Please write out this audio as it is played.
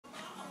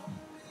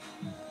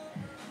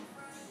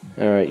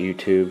Alright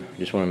YouTube,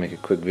 just want to make a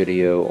quick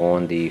video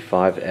on the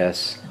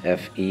 5S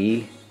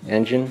FE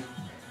engine.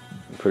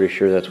 I'm pretty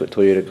sure that's what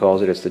Toyota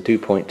calls it. It's the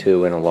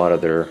 2.2 in a lot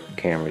of their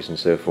Camrys and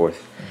so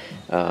forth.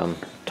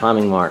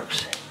 Timing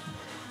marks.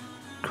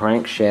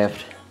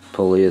 Crankshaft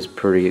pulley is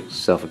pretty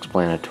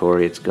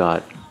self-explanatory. It's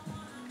got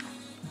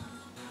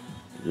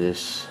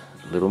this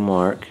little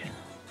mark,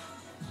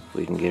 if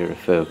we can get her to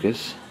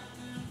focus,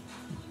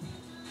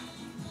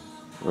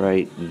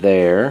 right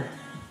there.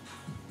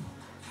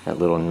 That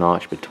little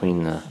notch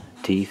between the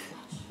teeth,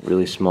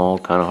 really small,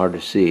 kind of hard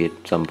to see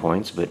at some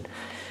points, but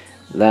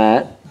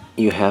that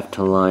you have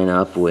to line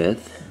up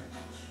with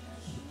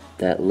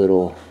that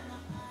little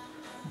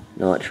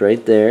notch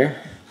right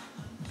there.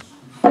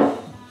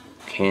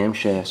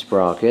 Camshaft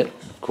sprocket,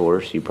 of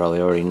course, you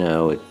probably already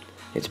know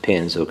it's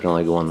pinned, so it can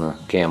only go on the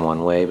cam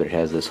one way, but it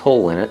has this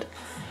hole in it.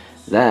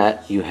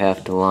 That you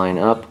have to line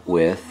up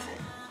with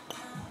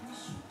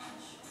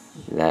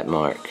that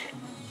mark.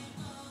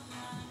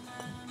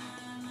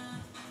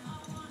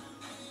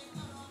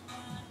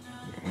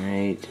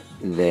 Right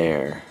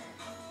there.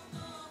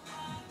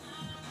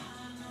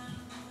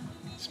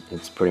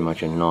 It's pretty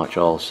much a notch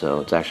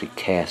also. It's actually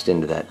cast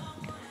into that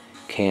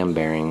cam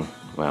bearing,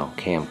 well,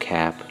 cam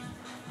cap.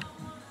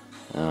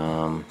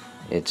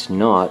 It's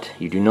not,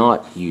 you do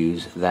not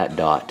use that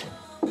dot.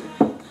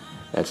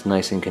 That's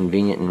nice and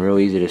convenient and real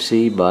easy to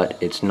see, but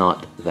it's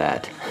not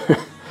that.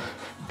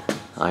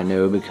 I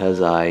know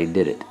because I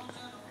did it.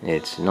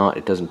 It's not,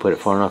 it doesn't put it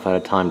far enough out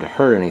of time to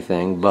hurt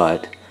anything,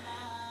 but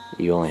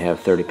you only have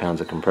 30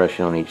 pounds of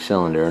compression on each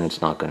cylinder and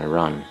it's not going to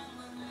run.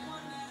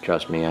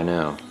 Trust me, I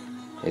know.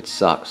 It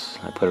sucks.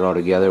 I put it all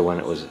together when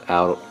it was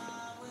out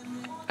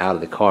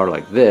of the car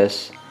like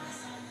this,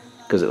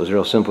 because it was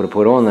real simple to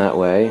put on that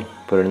way.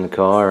 Put it in the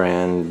car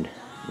and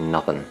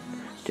nothing.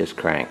 Just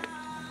cranked.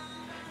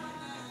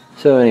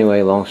 So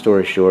anyway, long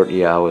story short,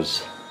 yeah,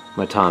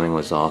 my timing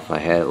was off. I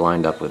had it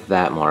lined up with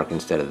that mark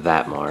instead of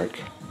that mark.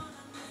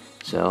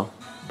 So,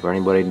 for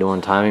anybody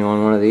doing timing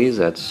on one of these,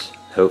 that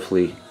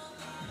hopefully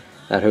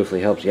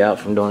helps you out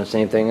from doing the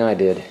same thing I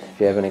did. If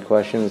you have any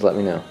questions, let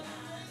me know.